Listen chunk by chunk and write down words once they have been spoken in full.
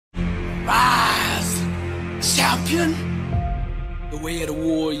Champion, the way of the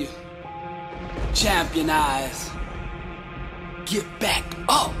warrior. Champion eyes. Get back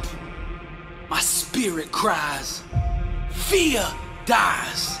up. My spirit cries. Fear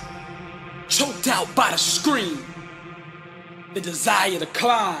dies. Choked out by the scream. The desire to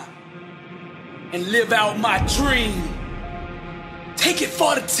climb and live out my dream. Take it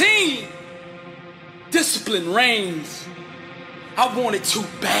for the team. Discipline reigns. I want it too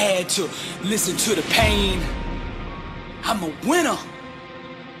bad to listen to the pain. I'm a winner.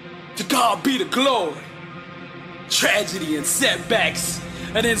 To God be the glory. Tragedy and setbacks,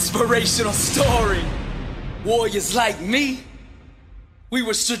 an inspirational story. Warriors like me, we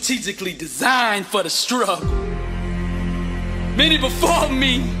were strategically designed for the struggle. Many before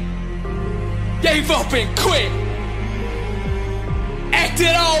me gave up and quit.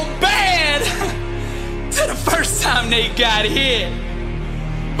 Acted all bad to the first time they got hit.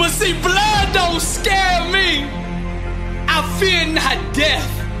 But see, blood don't scare me. I fear not death.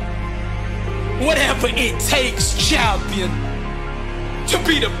 Whatever it takes, champion, to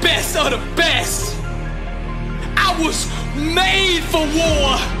be the best of the best. I was made for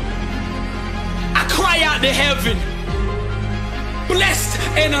war. I cry out to heaven, blessed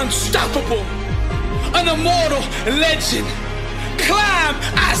and unstoppable, an immortal legend. Climb,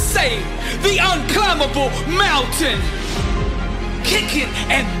 I say, the unclimbable mountain. Kicking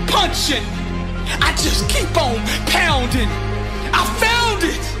and punching, I just keep on pounding. I found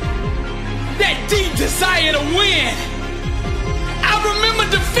it, that deep desire to win. I remember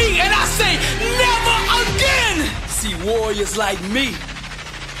defeat and I say, never again. See, warriors like me,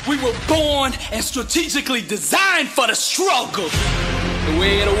 we were born and strategically designed for the struggle. The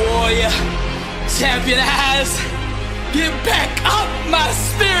way of the warrior, champion eyes. Get back up, my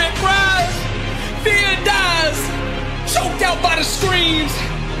spirit cries. Fear dies, choked out by the screams.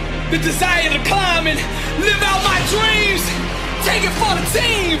 The desire to climb and live out my dreams. Take it for the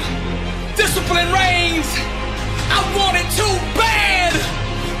team. Discipline reigns. I want it too bad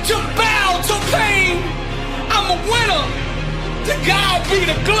to bow to pain. I'm a winner. To God be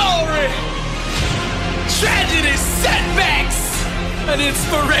the glory. Tragedy, setbacks, an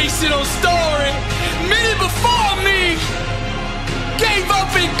inspirational story. Many before me gave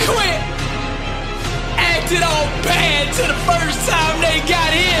up and quit. Acted all bad to the first time they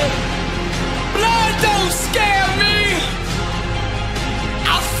got hit. Blood don't scare me.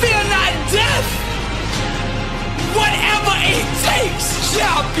 I fear not death. Whatever it takes,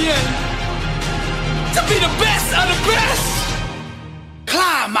 champion, to be the best of the best.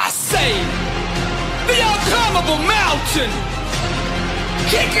 Climb, I say, the unclimbable mountain.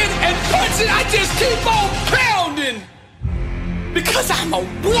 Kicking and punching, I just keep on pounding. Because I'm a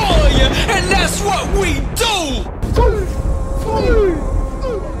warrior, and that's what we do.